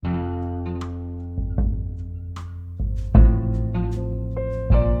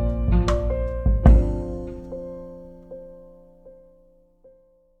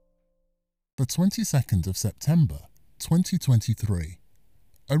22nd of September, 2023.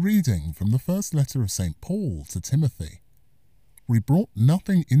 A reading from the first letter of St. Paul to Timothy. We brought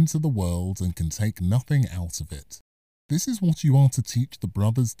nothing into the world and can take nothing out of it. This is what you are to teach the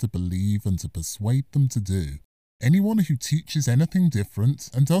brothers to believe and to persuade them to do. Anyone who teaches anything different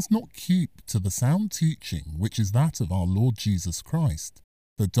and does not keep to the sound teaching which is that of our Lord Jesus Christ,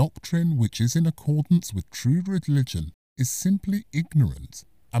 the doctrine which is in accordance with true religion, is simply ignorant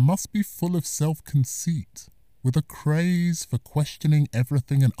and must be full of self-conceit, with a craze for questioning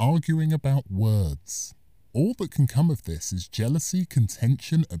everything and arguing about words. All that can come of this is jealousy,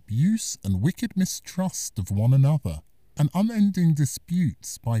 contention, abuse, and wicked mistrust of one another, and unending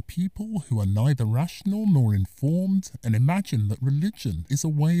disputes by people who are neither rational nor informed and imagine that religion is a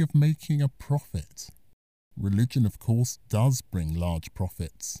way of making a profit. Religion, of course, does bring large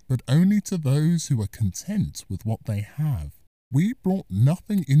profits, but only to those who are content with what they have. We brought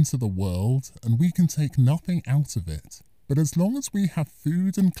nothing into the world, and we can take nothing out of it. But as long as we have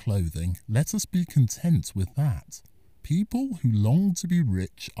food and clothing, let us be content with that. People who long to be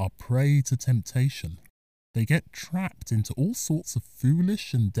rich are prey to temptation. They get trapped into all sorts of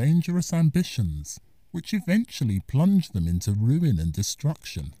foolish and dangerous ambitions, which eventually plunge them into ruin and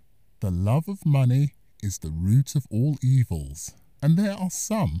destruction. The love of money is the root of all evils, and there are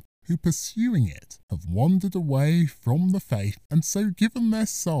some who, pursuing it, have wandered away from the faith and so given their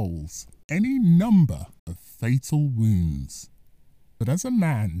souls any number of fatal wounds. But as a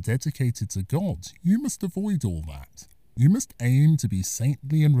man dedicated to God, you must avoid all that. You must aim to be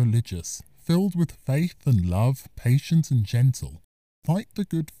saintly and religious, filled with faith and love, patient and gentle. Fight the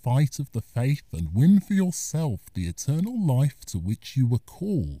good fight of the faith and win for yourself the eternal life to which you were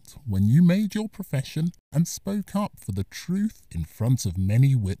called when you made your profession and spoke up for the truth in front of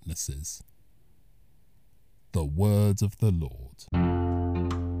many witnesses. The word of the Lord.